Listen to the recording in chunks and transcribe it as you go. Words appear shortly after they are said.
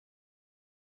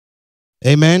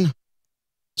Amen.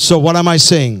 So what am I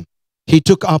saying? He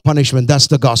took our punishment. That's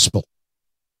the gospel.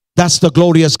 That's the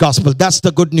glorious gospel. That's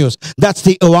the good news. That's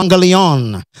the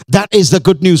evangelion. That is the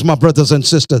good news, my brothers and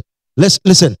sisters.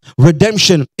 Listen,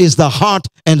 redemption is the heart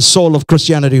and soul of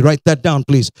Christianity. Write that down,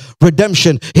 please.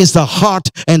 Redemption is the heart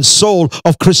and soul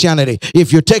of Christianity.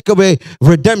 If you take away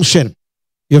redemption,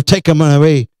 you've taken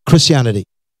away Christianity.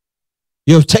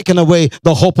 You've taken away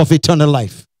the hope of eternal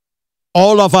life.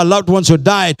 All of our loved ones who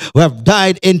have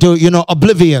died into,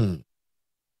 oblivion.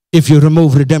 If you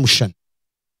remove redemption.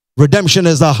 Redemption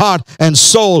is the heart and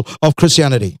soul of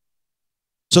Christianity.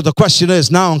 So the question is,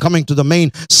 now I'm coming to the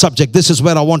main subject. This is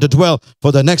where I want to dwell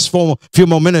for the next few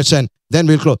more minutes, and then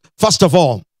we'll close. First of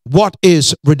all, what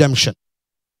is redemption?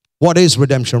 What is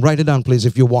redemption? Write it down, please,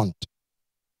 if you want.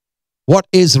 What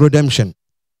is redemption?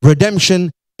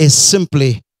 Redemption is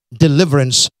simply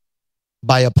deliverance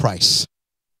by a price.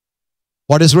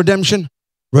 What is redemption?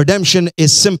 Redemption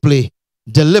is simply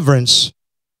deliverance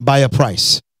by a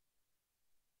price.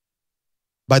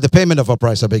 By the payment of a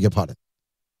price, I beg your pardon.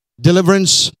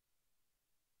 Deliverance.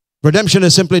 Redemption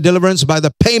is simply deliverance by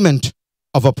the payment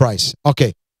of a price.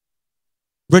 Okay.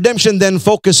 Redemption then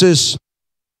focuses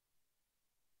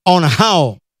on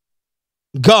how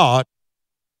God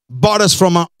bought us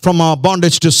from our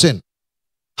bondage to sin.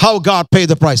 How God paid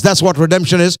the price. That's what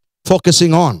redemption is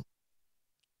focusing on.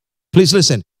 Please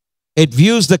listen. It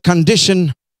views the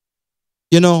condition,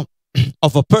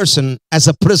 of a person as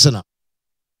a prisoner.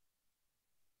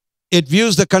 It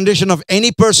views the condition of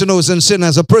any person who is in sin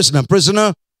as a prisoner.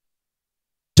 Prisoner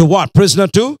to what? Prisoner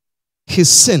to his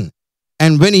sin.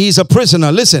 And when he's a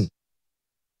prisoner, listen,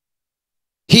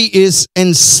 he is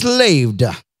enslaved.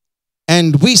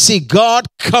 And we see God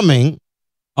coming,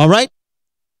 all right,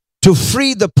 to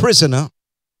free the prisoner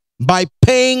by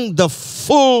paying the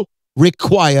full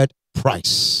required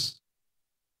price.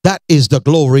 That is the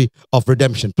glory of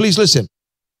redemption. Please listen.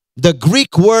 The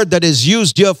Greek word that is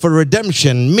used here for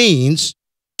redemption means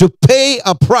to pay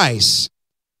a price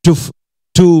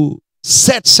to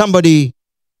set somebody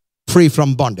free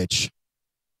from bondage.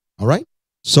 All right?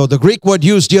 So the Greek word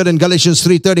used here in Galatians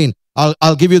 3:13,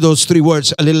 I'll give you those three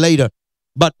words a little later.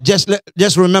 But just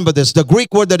remember this. The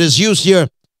Greek word that is used here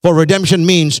for redemption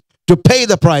means to pay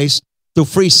the price to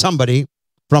free somebody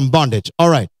from bondage. All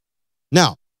right.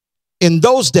 Now, in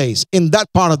those days, in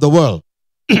that part of the world,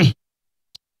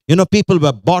 people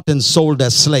were bought and sold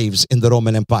as slaves in the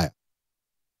Roman Empire.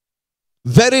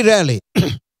 Very rarely,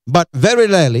 but very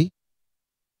rarely,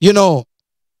 you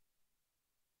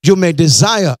may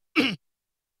desire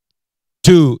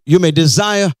to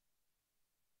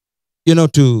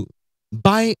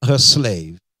buy a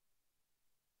slave,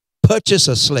 purchase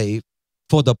a slave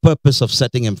for the purpose of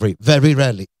setting him free. Very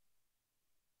rarely.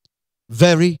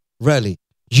 Very rarely.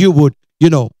 You would,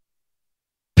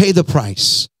 pay the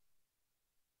price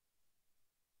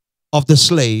of the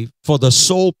slave for the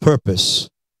sole purpose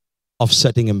of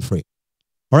setting him free.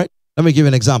 All right? Let me give you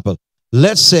an example.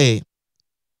 Let's say,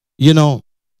 you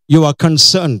are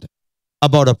concerned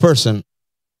about a person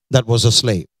that was a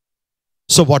slave.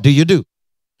 So what do?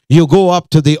 You go up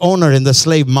to the owner in the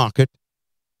slave market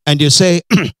and you say,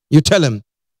 you tell him,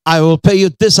 I will pay you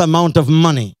this amount of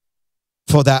money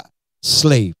for that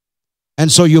slave.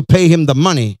 And so you pay him the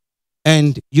money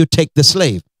and you take the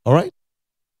slave. All right?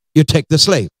 You take the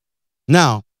slave.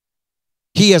 Now,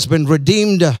 he has been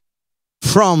redeemed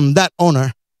from that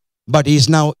owner, but he's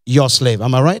now your slave.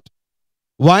 Am I right?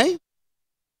 Why?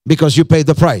 Because you paid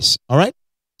the price. All right?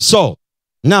 So,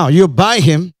 now you buy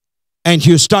him and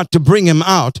you start to bring him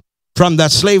out from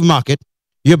that slave market.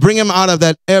 You bring him out of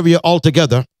that area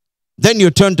altogether. Then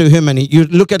you turn to him and you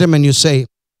look at him and you say,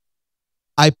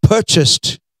 I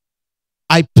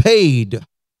paid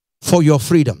for your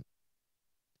freedom.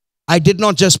 I did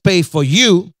not just pay for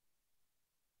you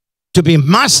to be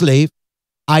my slave.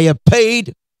 I have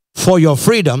paid for your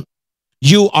freedom.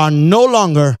 You are no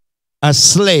longer a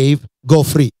slave. Go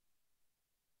free.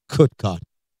 Good God.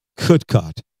 Good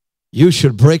God. You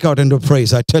should break out into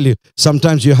praise. I tell you,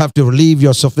 sometimes you have to leave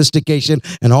your sophistication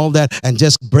and all that and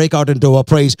just break out into a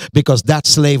praise, because that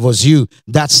slave was you.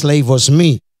 That slave was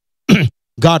me.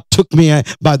 God took me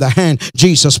by the hand.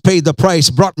 Jesus paid the price,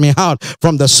 brought me out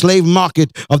from the slave market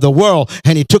of the world,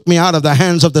 and he took me out of the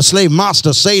hands of the slave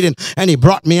master, Satan, and he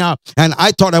brought me out. And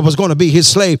I thought I was going to be his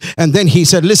slave. And then he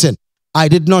said, listen, I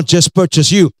did not just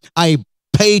purchase you. I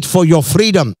paid for your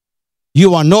freedom.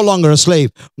 You are no longer a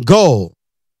slave. Go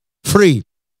free.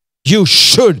 You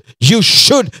should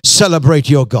celebrate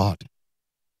your God.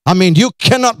 I mean, you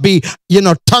cannot be,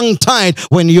 tongue-tied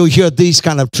when you hear these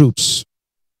kind of truths.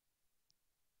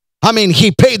 I mean,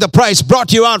 he paid the price,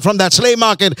 brought you out from that slave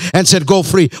market and said, go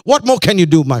free. What more can you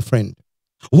do, my friend?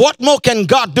 What more can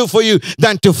God do for you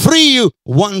than to free you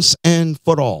once and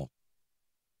for all?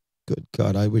 Good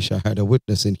God, I wish I had a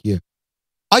witness in here.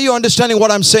 Are you understanding what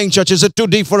I'm saying, church? Is it too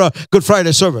deep for a Good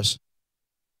Friday service?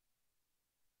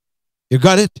 You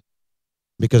got it?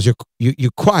 Because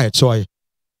you're quiet, so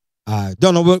I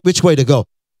don't know which way to go.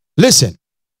 Listen,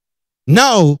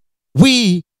 now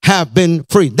we have been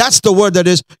free. That's the word that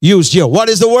is used here. What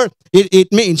is the word?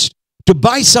 It means to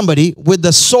buy somebody with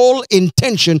the sole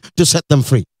intention to set them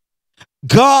free.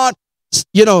 God,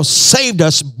 saved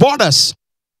us, bought us,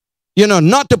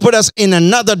 not to put us in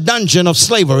another dungeon of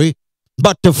slavery,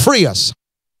 but to free us.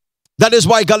 That is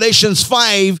why Galatians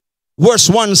 5 verse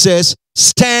 1 says,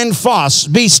 stand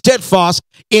fast, be steadfast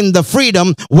in the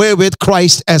freedom wherewith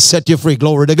Christ has set you free.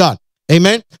 Glory to God.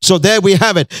 Amen. So there we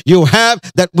have it. You have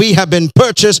that we have been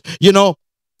purchased,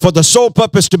 for the sole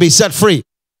purpose to be set free.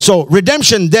 So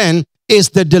redemption then is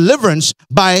the deliverance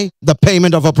by the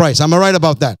payment of a price. Am I right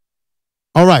about that?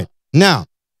 All right. Now,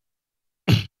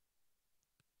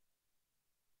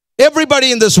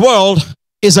 everybody in this world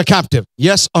is a captive.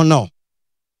 Yes or no?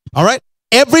 All right.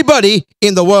 Everybody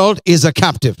in the world is a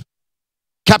captive.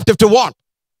 Captive to what?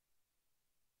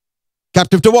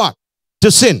 Captive to what?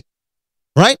 To sin.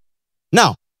 Right?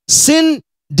 Now, sin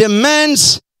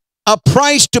demands a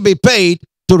price to be paid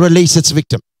to release its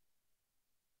victim.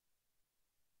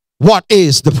 What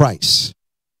is the price?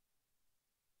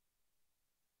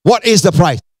 What is the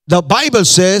price? The Bible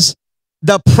says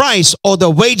the price or the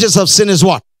wages of sin is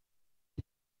what?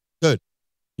 Good.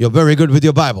 You're very good with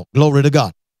your Bible. Glory to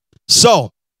God.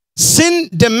 So, sin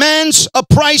demands a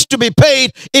price to be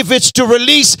paid if it's to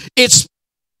release its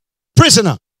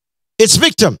prisoner, its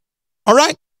victim. All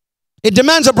right? It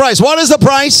demands a price. What is the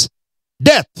price?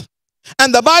 Death.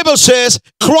 And the Bible says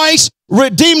Christ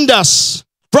redeemed us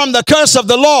from the curse of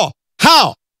the law.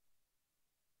 How?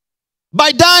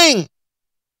 By dying.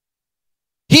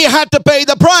 He had to pay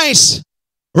the price.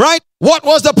 Right? What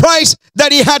was the price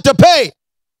that he had to pay?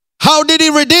 How did he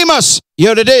redeem us?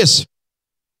 Here it is.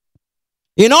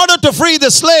 In order to free the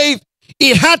slave,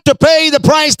 he had to pay the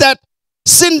price that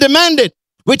sin demanded,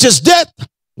 which is death.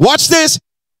 Watch this.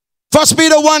 1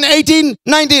 Peter 1, 18,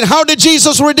 19. How did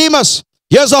Jesus redeem us?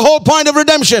 Here's the whole point of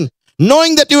redemption.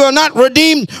 Knowing that you are not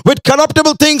redeemed with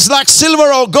corruptible things like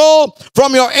silver or gold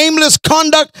from your aimless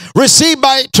conduct received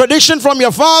by tradition from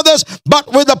your fathers, but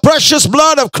with the precious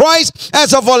blood of Christ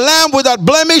as of a lamb without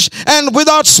blemish and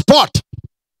without spot.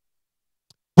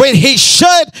 When he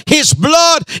shed his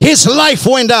blood, his life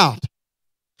went out.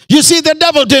 You see, the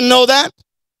devil didn't know that.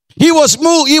 He was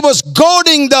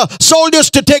goading the soldiers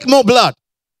to take more blood.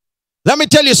 Let me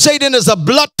tell you, Satan is a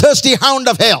bloodthirsty hound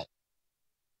of hell.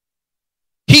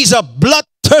 He's a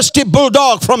bloodthirsty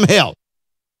bulldog from hell.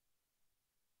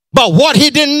 But what he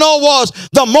didn't know was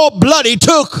the more blood he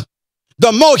took,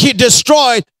 the more he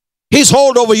destroyed his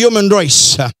hold over human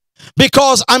race.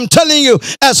 Because I'm telling you,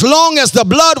 as long as the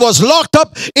blood was locked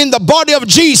up in the body of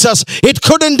Jesus, it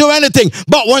couldn't do anything.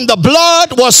 But when the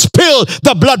blood was spilled,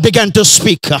 the blood began to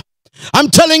speak. I'm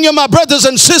telling you, my brothers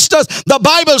and sisters, the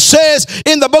Bible says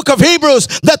in the book of Hebrews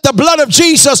that the blood of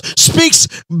Jesus speaks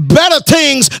better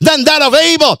things than that of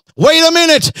Abel. Wait a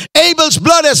minute. Abel's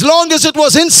blood, as long as it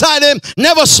was inside him,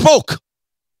 never spoke.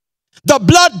 The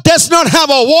blood does not have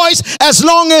a voice as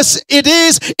long as it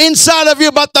is inside of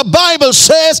you. But the Bible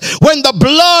says when the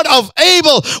blood of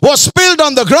Abel was spilled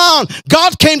on the ground,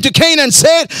 God came to Cain and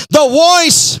said, the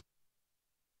voice,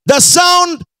 the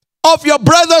sound of your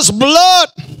brother's blood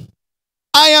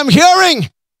I am hearing.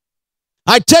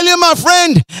 I tell you, my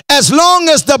friend, as long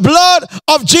as the blood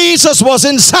of Jesus was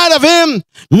inside of him,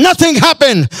 nothing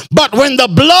happened. But when the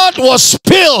blood was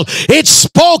spilled, it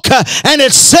spoke and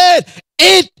it said,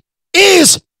 it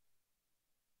is.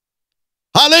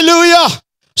 Hallelujah.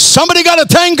 Somebody got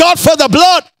to thank God for the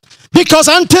blood. Because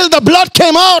until the blood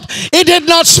came out, it did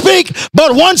not speak.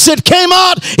 But once it came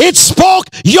out, it spoke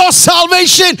your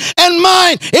salvation and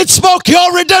mine. It spoke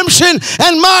your redemption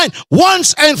and mine.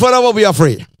 Once and forever we are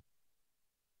free.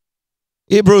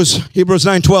 Hebrews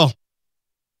 9:12.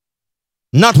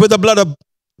 Not with the blood of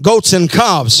goats and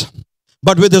calves,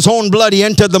 but with his own blood he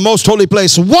entered the most holy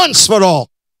place once for all,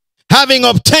 having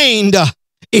obtained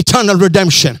eternal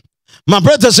redemption. My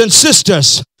brothers and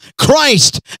sisters,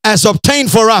 Christ has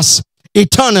obtained for us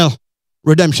eternal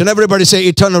redemption. Everybody say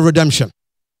eternal redemption.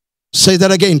 Say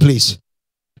that again, please.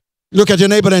 Look at your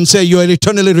neighbor and say you are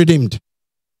eternally redeemed.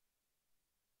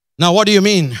 Now, what do you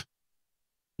mean?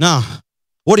 Now,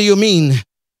 what do you mean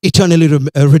eternally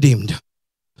redeemed?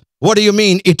 What do you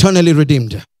mean eternally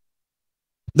redeemed?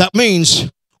 That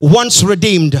means once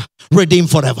redeemed, redeemed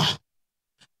forever.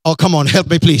 Oh, come on, help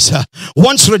me please.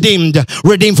 Once redeemed,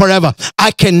 redeemed forever.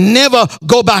 I can never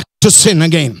go back to sin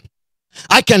again.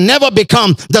 I can never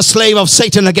become the slave of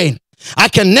Satan again. I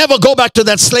can never go back to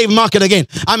that slave market again.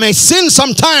 I may sin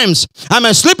sometimes. I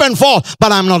may slip and fall,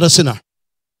 but I'm not a sinner.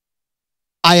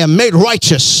 I am made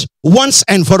righteous once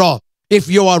and for all. If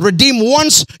you are redeemed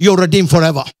once, you're redeemed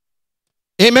forever.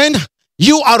 Amen.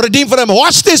 You are redeemed forever.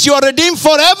 Watch this. You are redeemed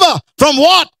forever. From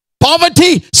what?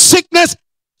 Poverty, sickness,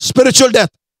 spiritual death.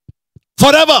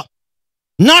 Forever.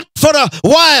 Not for a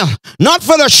while. Not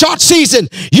for a short season.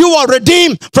 You are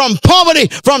redeemed from poverty,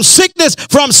 from sickness,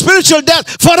 from spiritual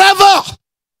death. Forever.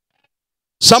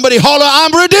 Somebody holler,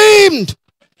 I'm redeemed.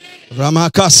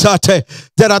 Ramakasate.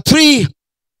 There are three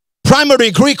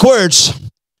primary Greek words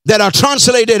that are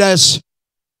translated as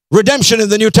redemption in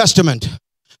the New Testament.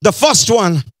 The first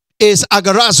one is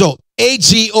agorazo.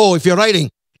 A-G-O, if you're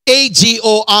writing.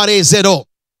 A-G-O-R-A-Z-O.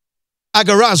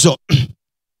 Agorazo.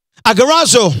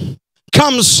 Agorazo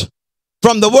comes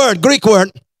from the word, Greek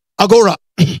word, agora.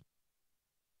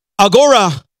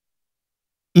 Agora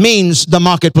means the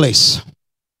marketplace.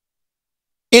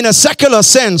 In a secular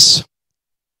sense,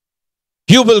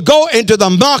 you will go into the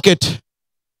market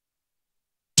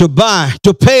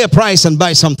to pay a price and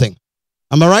buy something.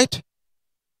 Am I right?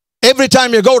 Every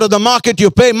time you go to the market, you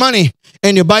pay money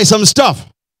and you buy some stuff.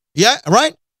 Yeah,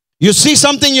 right? You see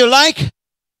something you like,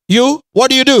 what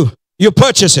do? You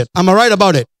purchase it. Am I right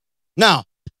about it? Now,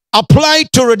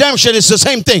 applied to redemption is the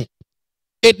same thing.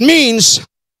 It means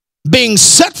being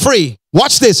set free.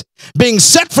 Watch this. Being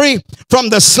set free from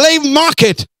the slave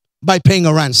market by paying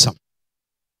a ransom.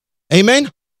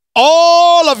 Amen?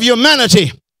 All of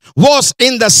humanity was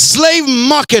in the slave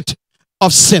market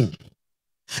of sin.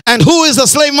 And who is the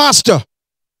slave master?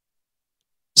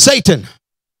 Satan.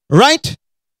 Right?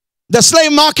 The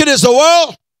slave market is the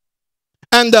world.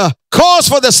 And the cause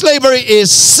for the slavery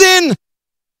is sin.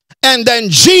 And then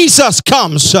Jesus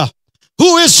comes.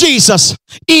 Who is Jesus?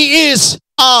 He is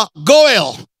our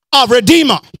Goel, our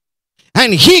Redeemer.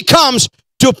 And he comes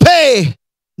to pay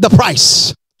the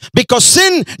price. Because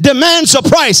sin demands a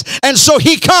price. And so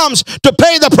he comes to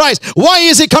pay the price. Why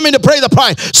is he coming to pay the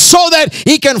price? So that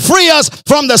he can free us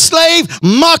from the slave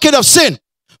market of sin.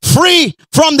 Free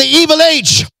from the evil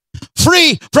age.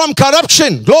 Free from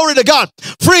corruption. Glory to God.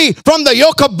 Free from the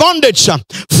yoke of bondage.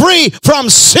 Free from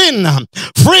sin.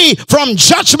 Free from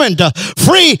judgment.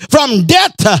 Free from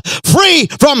death. Free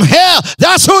from hell.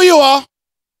 That's who you are.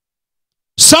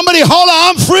 Somebody holler,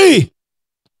 I'm free.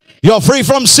 You're free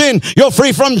from sin. You're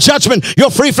free from judgment. You're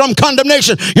free from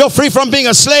condemnation. You're free from being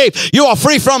a slave. You are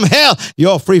free from hell.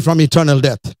 You're free from eternal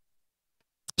death.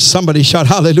 Somebody shout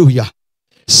hallelujah.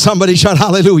 Somebody shout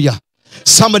hallelujah.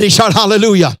 Somebody shout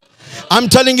hallelujah. I'm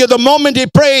telling you, the moment he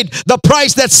prayed the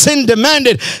price that sin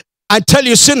demanded, I tell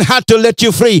you, sin had to let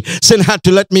you free. Sin had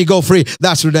to let me go free.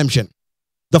 That's redemption.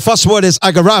 The first word is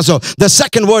agorazo. The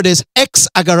second word is ex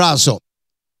agorazo.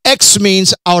 Ex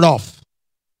means out of.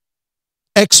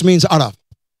 X means out of.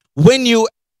 When you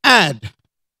add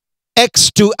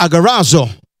X to agorazo,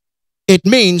 it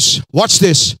means, watch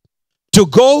this, to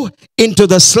go into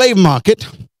the slave market,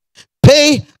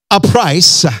 pay a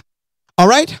price, all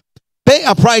right? Pay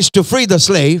a price to free the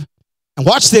slave, and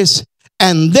watch this,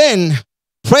 and then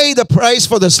pay the price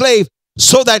for the slave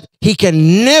so that he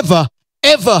can never,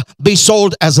 ever be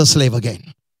sold as a slave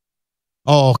again.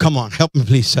 Oh, come on, help me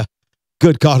please.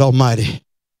 Good God Almighty.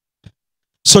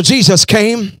 So Jesus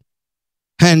came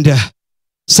and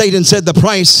Satan said the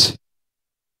price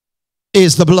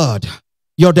is the blood,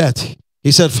 your death.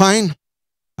 He said, fine,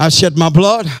 I shed my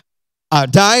blood, I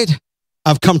died,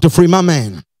 I've come to free my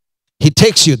man. He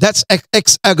takes you, that's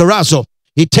ex agorazo.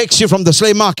 He takes you from the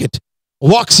slave market,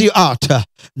 walks you out.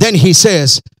 Then he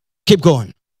says, keep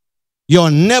going.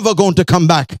 You're never going to come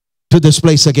back to this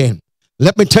place again.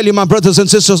 Let me tell you, my brothers and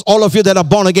sisters, all of you that are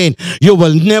born again, you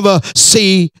will never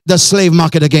see the slave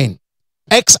market again.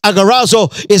 Ex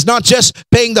agorazo is not just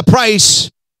paying the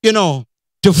price,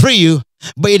 to free you,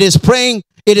 but it is paying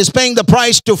the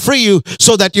price to free you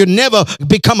so that you never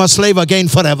become a slave again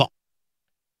forever.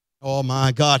 Oh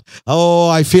my God. Oh,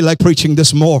 I feel like preaching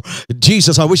this more.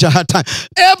 Jesus, I wish I had time.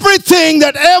 Everything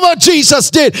that ever Jesus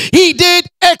did, he did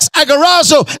ex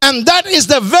agorazo, and that is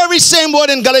the very same word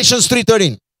in Galatians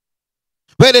 3:13.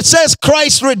 Where it says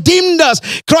Christ redeemed us,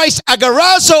 Christ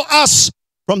agorazo us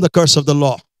from the curse of the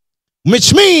law.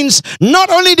 Which means not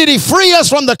only did he free us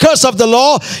from the curse of the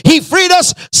law, he freed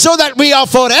us so that we are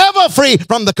forever free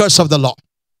from the curse of the law.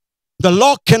 The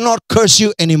law cannot curse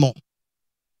you anymore.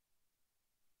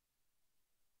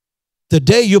 The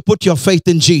day you put your faith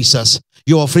in Jesus,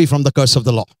 you are free from the curse of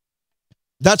the law.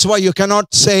 That's why you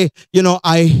cannot say,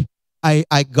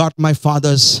 I got my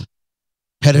father's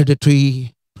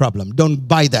hereditary problem. Don't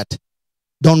buy that.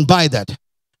 Don't buy that.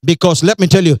 Because let me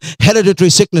tell you, hereditary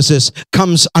sicknesses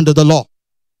comes under the law.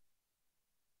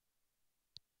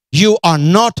 You are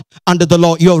not under the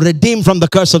law. You're redeemed from the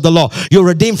curse of the law. You're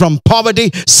redeemed from poverty,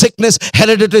 sickness,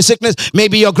 hereditary sickness.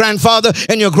 Maybe your grandfather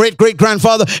and your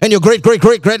great-great-grandfather and your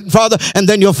great-great-great-grandfather and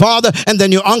then your father and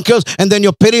then your uncles and then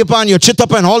your Periapa and your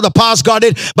Chittapa and all the past got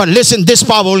it. But listen, this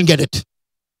power won't get it.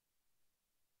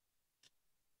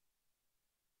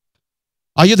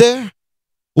 Are you there?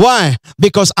 Why?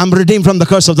 Because I'm redeemed from the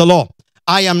curse of the law.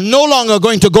 I am no longer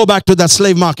going to go back to that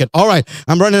slave market. All right,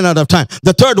 I'm running out of time.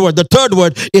 The third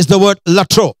word is the word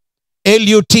latro.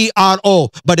 L-U-T-R-O,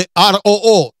 but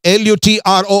R-O-O.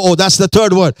 L-U-T-R-O-O. That's the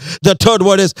third word. The third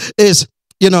word is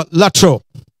latro.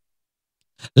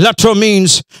 Latro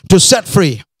means to set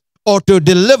free or to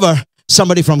deliver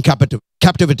somebody from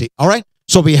captivity. All right.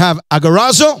 So we have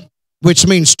agarazo, which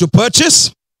means to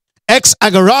purchase. Ex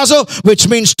agarazo, which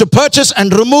means to purchase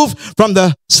and remove from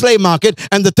the slave market.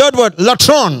 And the third word,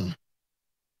 latron.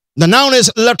 The noun is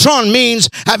latron, means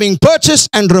having purchased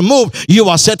and removed, you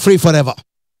are set free forever.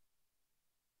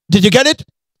 Did you get it?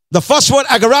 The first word,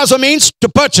 agarazo, means to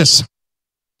purchase.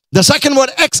 The second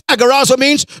word, ex agarazo,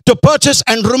 means to purchase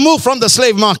and remove from the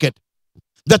slave market.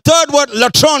 The third word,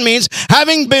 latron, means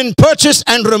having been purchased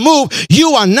and removed,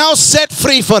 you are now set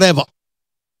free forever.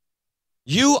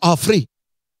 You are free.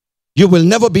 You will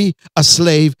never be a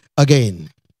slave again.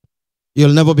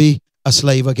 You'll never be a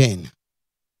slave again.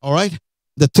 All right?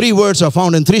 The three words are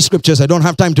found in three scriptures. I don't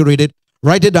have time to read it.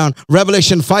 Write it down.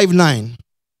 Revelation 5:9.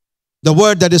 The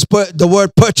word that is the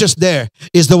word purchased there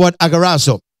is the word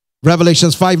agarazo.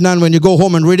 Revelations 5:9. When you go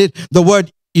home and read it, the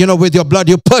word, with your blood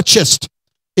you purchased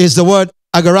is the word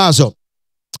agarazo.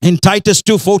 In Titus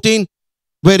 2:14,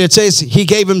 where it says he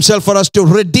gave himself for us to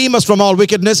redeem us from all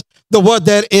wickedness, the word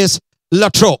there is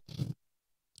latro.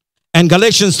 And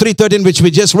Galatians 3:13, which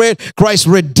we just read, Christ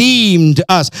redeemed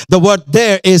us. The word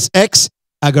there is ex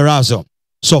agarazo.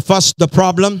 So first the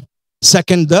problem,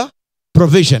 second the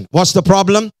provision. What's the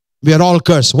problem? We are all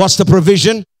cursed. What's the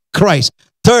provision? Christ.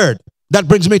 Third, that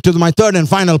brings me to my third and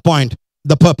final point,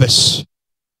 the purpose.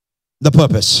 The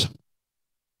purpose.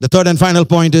 The third and final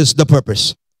point is the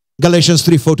purpose. Galatians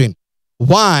 3:14.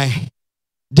 Why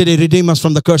did he redeem us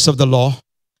from the curse of the law?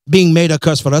 Being made a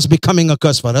curse for us, becoming a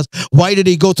curse for us. Why did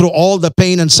he go through all the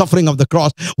pain and suffering of the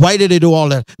cross? Why did he do all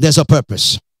that? There's a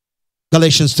purpose.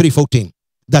 Galatians 3:14.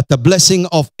 That the blessing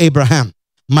of Abraham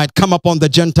might come upon the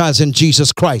Gentiles in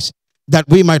Jesus Christ, that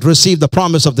we might receive the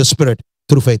promise of the Spirit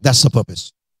through faith. That's the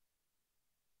purpose.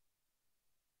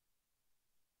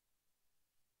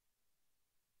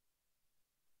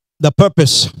 The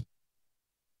purpose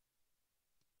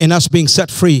in us being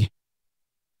set free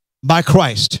by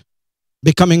Christ,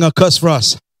 becoming a curse for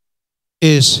us,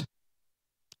 is,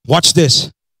 watch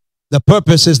this, the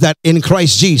purpose is that in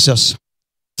Christ Jesus,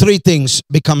 three things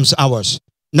becomes ours.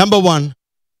 Number one,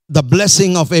 the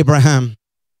blessing of Abraham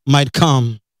might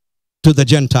come to the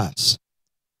Gentiles.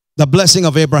 The blessing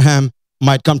of Abraham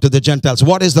might come to the Gentiles.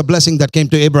 What is the blessing that came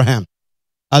to Abraham?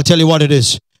 I'll tell you what it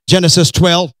is. Genesis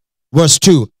 12, verse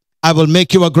 2. I will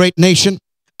make you a great nation.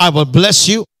 I will bless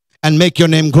you and make your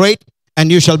name great,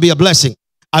 and you shall be a blessing.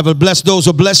 I will bless those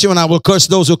who bless you, and I will curse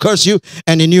those who curse you,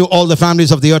 and in you all the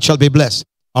families of the earth shall be blessed.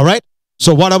 All right?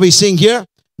 So what are we seeing here?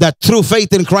 That through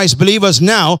faith in Christ, believers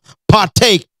now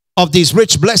partake of these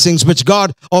rich blessings which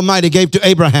God Almighty gave to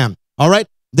Abraham. All right?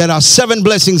 There are 7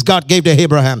 blessings God gave to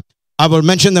Abraham. I will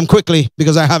mention them quickly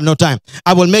because I have no time.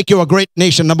 I will make you a great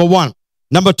nation, number 1.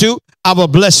 Number 2, I will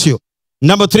bless you.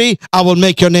 Number 3, I will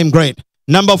make your name great.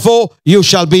 Number 4, you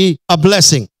shall be a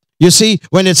blessing. You see,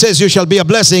 when it says you shall be a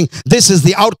blessing, this is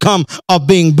the outcome of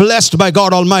being blessed by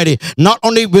God Almighty. Not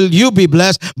only will you be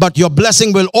blessed, but your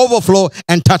blessing will overflow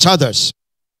and touch others.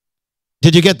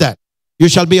 Did you get that? You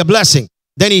shall be a blessing.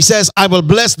 Then he says, I will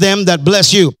bless them that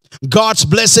bless you. God's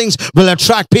blessings will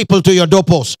attract people to your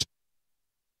doorpost.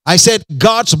 I said,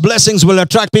 God's blessings will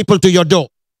attract people to your door.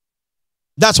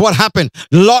 That's what happened.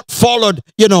 Lot followed,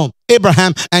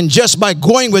 Abraham, and just by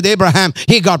going with Abraham,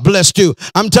 he got blessed too.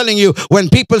 I'm telling you, when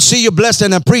people see you blessed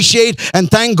and appreciate and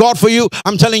thank God for you,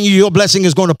 I'm telling you, your blessing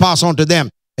is going to pass on to them.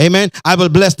 Amen. I will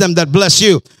bless them that bless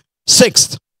you.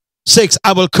 6,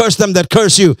 I will curse them that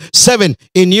curse you. 7,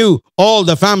 in you all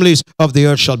the families of the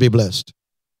earth shall be blessed.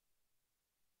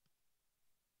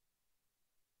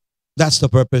 That's the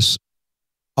purpose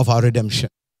of our redemption.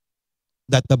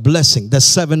 That the blessing, the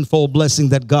 7-fold blessing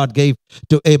that God gave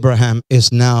to Abraham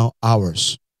is now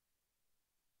ours.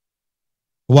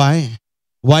 Why?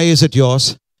 Why is it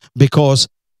yours? Because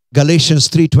Galatians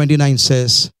 3:29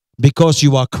 says, because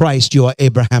you are Christ, you are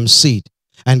Abraham's seed.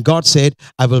 And God said,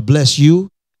 I will bless you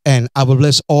and I will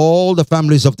bless all the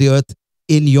families of the earth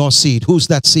in your seed. Who's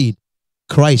that seed?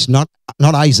 Christ, not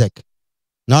Isaac.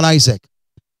 Not Isaac.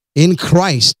 In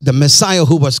Christ, the Messiah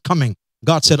who was coming,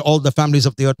 God said all the families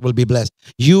of the earth will be blessed.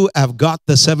 You have got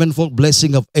the sevenfold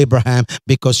blessing of Abraham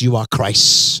because you are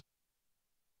Christ.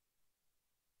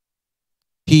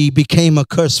 He became a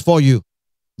curse for you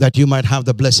that you might have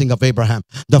the blessing of Abraham.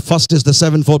 The first is the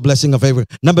sevenfold blessing of Abraham.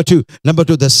 Number two,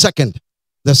 the second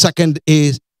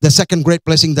is the second great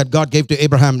blessing that God gave to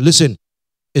Abraham. Listen,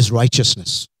 is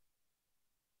righteousness.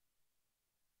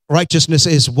 Righteousness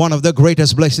is one of the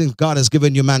greatest blessings God has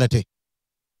given humanity.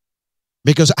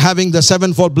 Because having the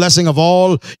sevenfold blessing of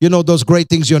all, those great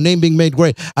things, your name being made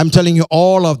great, I'm telling you,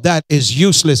 all of that is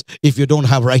useless if you don't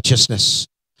have righteousness.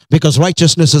 Because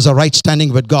righteousness is a right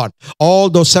standing with God. All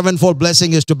those sevenfold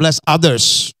blessing is to bless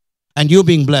others and you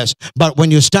being blessed. But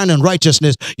when you stand in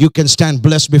righteousness, you can stand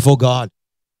blessed before God.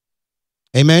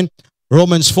 Amen.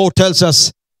 Romans 4 tells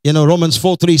us, Romans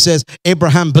 4:3 says,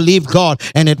 Abraham believed God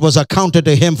and it was accounted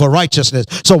to him for righteousness.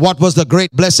 So what was the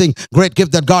great blessing, great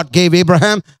gift that God gave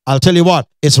Abraham? I'll tell you what,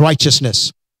 it's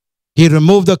righteousness. He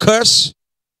removed the curse,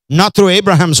 not through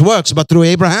Abraham's works, but through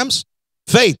Abraham's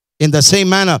faith. In the same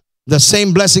manner, the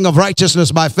same blessing of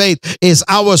righteousness by faith is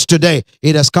ours today.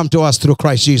 It has come to us through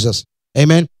Christ Jesus.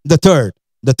 Amen. The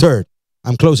third,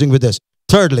 I'm closing with this.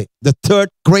 Thirdly, the third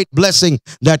great blessing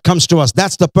that comes to us.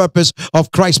 That's the purpose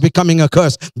of Christ becoming a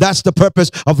curse. That's the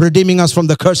purpose of redeeming us from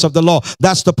the curse of the law.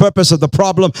 That's the purpose of the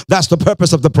problem. That's the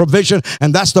purpose of the provision.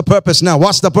 And that's the purpose now.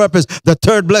 What's the purpose? The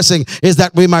third blessing is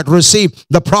that we might receive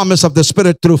the promise of the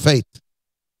Spirit through faith.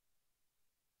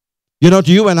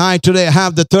 You and I today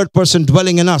have the third person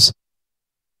dwelling in us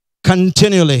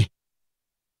continually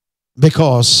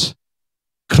because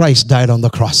Christ died on the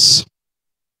cross.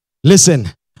 Listen,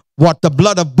 what the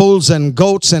blood of bulls and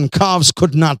goats and calves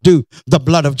could not do, the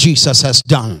blood of Jesus has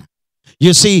done.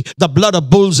 You see, the blood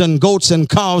of bulls and goats and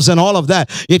calves and all of that,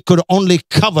 it could only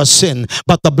cover sin.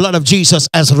 But the blood of Jesus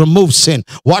has removed sin.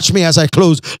 Watch me as I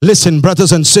close. Listen,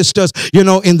 brothers and sisters,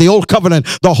 in the old covenant,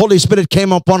 the Holy Spirit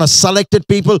came upon a selected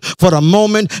people for a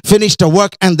moment, finished a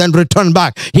work, and then returned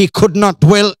back. He could not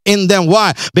dwell in them.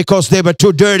 Why? Because they were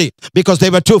too dirty. Because they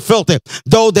were too filthy.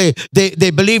 Though they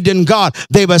believed in God,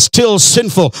 they were still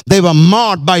sinful. They were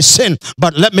marred by sin.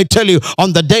 But let me tell you,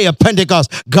 on the day of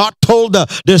Pentecost, God told the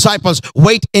disciples,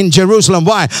 wait in Jerusalem.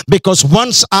 Why? Because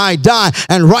once I die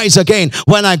and rise again,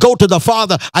 when I go to the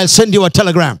Father, I'll send you a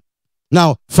telegram.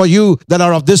 Now, for you that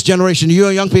are of this generation, you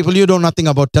young people, you know nothing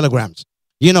about telegrams.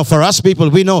 For us people,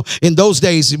 we know in those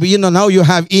days, now you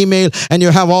have email and you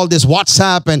have all this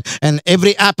WhatsApp and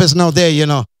every app is now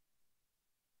there,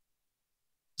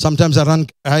 Sometimes I'm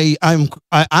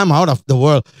out of the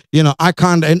world. I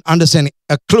can't understand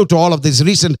a clue to all of this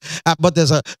recent app, but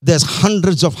there's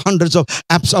hundreds of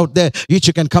apps out there which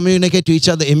you can communicate to each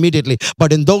other immediately.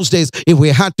 But in those days, if we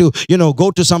had to, go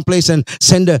to some place and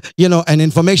send an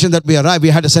information that we arrived, we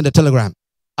had to send a telegram.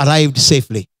 Arrived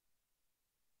safely.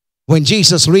 When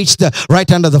Jesus reached the right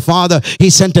hand of the Father,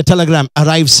 he sent a telegram,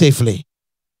 arrived safely.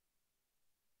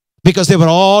 Because they were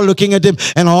all looking at him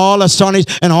and all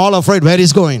astonished and all afraid where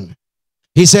he's going.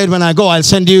 He said, when I go, I'll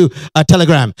send you a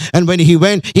telegram. And when he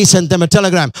went, he sent them a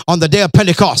telegram. On the day of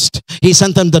Pentecost, he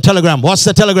sent them the telegram. What's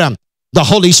the telegram? The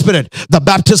Holy Spirit, the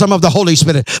baptism of the Holy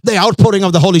Spirit, the outpouring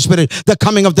of the Holy Spirit, the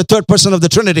coming of the third person of the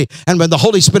Trinity. And when the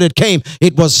Holy Spirit came,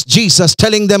 it was Jesus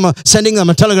telling them, sending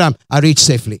them a telegram. I reached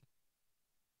safely.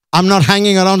 I'm not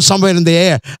hanging around somewhere in the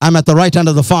air. I'm at the right hand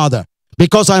of the Father.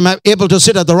 Because I'm able to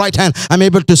sit at the right hand, I'm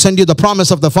able to send you the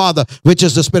promise of the Father, which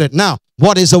is the Spirit. Now,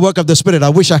 what is the work of the Spirit? I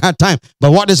wish I had time.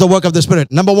 But what is the work of the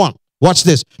Spirit? Number one, watch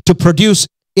this. To produce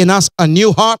in us a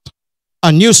new heart,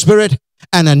 a new spirit,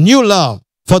 and a new love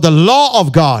for the law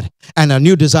of God, and a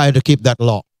new desire to keep that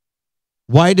law.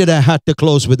 Why did I have to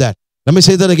close with that? Let me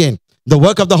say that again. The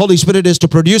work of the Holy Spirit is to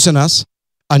produce in us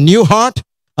a new heart,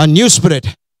 a new spirit,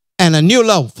 and a new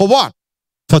love. For what?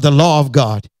 For the law of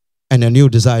God. And a new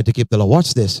desire to keep the law.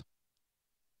 Watch this.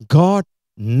 God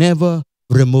never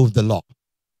removed the law.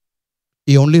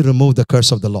 He only removed the curse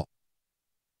of the law.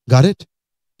 Got it?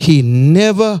 He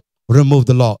never removed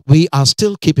the law. We are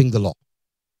still keeping the law.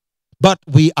 But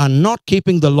we are not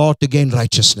keeping the law to gain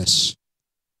righteousness.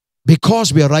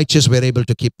 Because we are righteous, we are able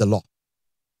to keep the law.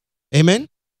 Amen?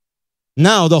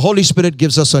 Now the Holy Spirit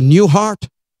gives us a new heart,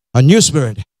 a new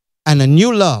spirit, and a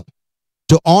new love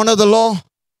to honor the law,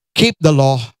 keep the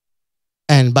law,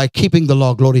 and by keeping the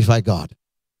law, glorify God.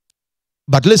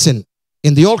 But listen,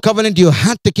 in the old covenant, you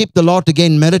had to keep the law to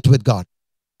gain merit with God.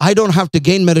 I don't have to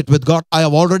gain merit with God. I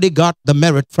have already got the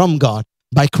merit from God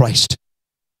by Christ.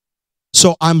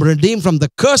 So I'm redeemed from the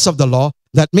curse of the law.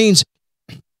 That means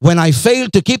when I fail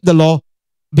to keep the law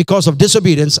because of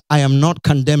disobedience, I am not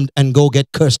condemned and go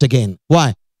get cursed again.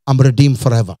 Why? I'm redeemed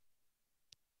forever.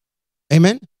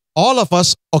 Amen. All of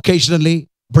us occasionally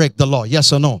break the law.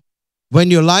 Yes or no? When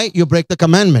you lie, you break the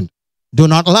commandment. Do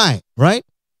not lie, right?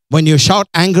 When you shout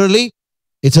angrily,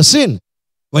 it's a sin.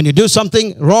 When you do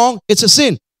something wrong, it's a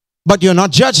sin. But you're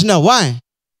not judged now. Why?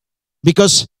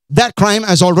 Because that crime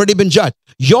has already been judged.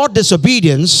 Your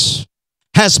disobedience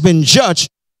has been judged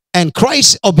and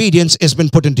Christ's obedience has been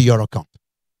put into your account.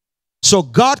 So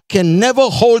God can never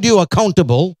hold you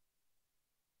accountable.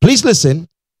 Please listen.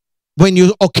 When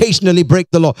you occasionally break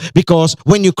the law, because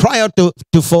when you cry out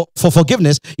for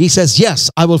forgiveness, he says, yes,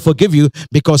 I will forgive you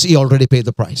because he already paid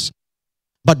the price.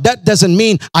 But that doesn't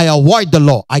mean I avoid the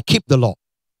law. I keep the law.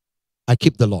 I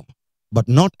keep the law, but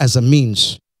not as a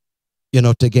means,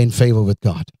 to gain favor with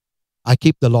God. I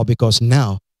keep the law because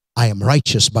now I am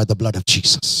righteous by the blood of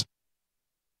Jesus.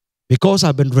 Because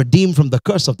I've been redeemed from the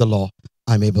curse of the law,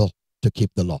 I'm able to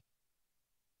keep the law.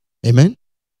 Amen.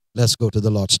 Let's go to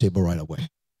the Lord's table right away.